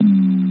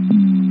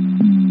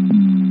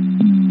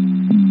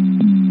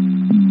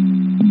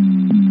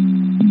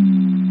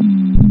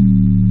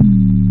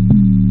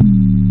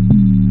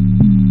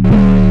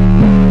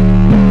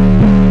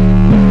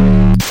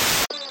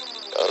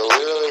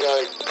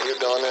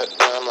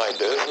I'm like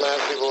this,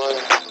 nasty boy?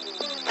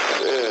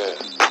 Yeah.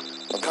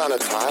 I'm kinda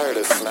tired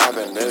of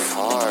snapping this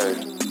hard.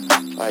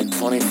 Like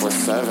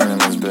 24/7 in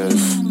this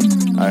bitch.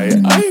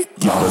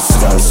 Y'all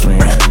disgust me.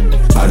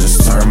 I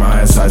just turn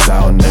my insides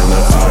out and they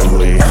look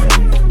ugly.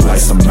 Like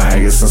some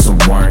maggots and some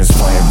worms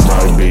playing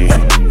rugby.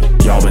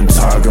 Y'all been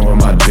talking with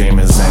my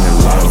demons, ain't it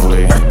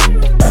lovely?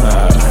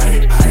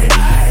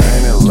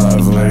 Ain't it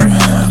lovely?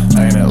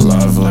 Ain't it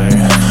lovely?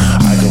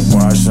 I can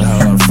watch the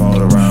hell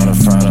unfold around in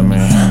front of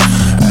me.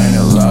 Ain't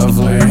it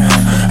lovely?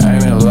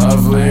 Ain't it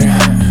lovely?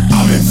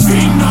 I've been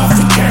feeding off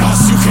the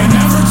chaos, you can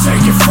never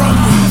take it from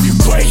me. You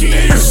quaking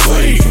in your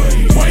sleep,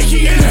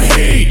 waking in the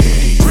heat,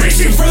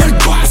 reaching for the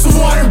glass of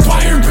water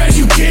by your bed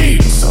you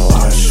keep. So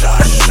hush,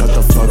 hush, shut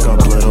the fuck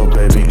up, little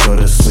baby, go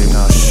to sleep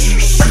now.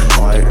 Shh, shh,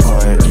 quiet,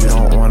 quiet. You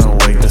don't wanna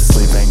wake the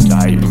sleeping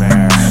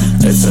nightmare.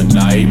 It's a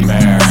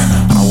nightmare.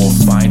 I will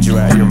find you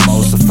at your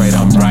most afraid.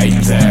 I'm right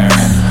there.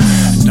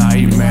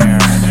 Nightmare.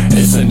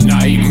 It's a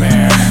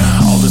nightmare.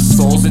 All the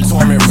souls in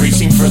torment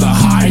reaching for the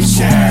high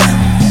chair.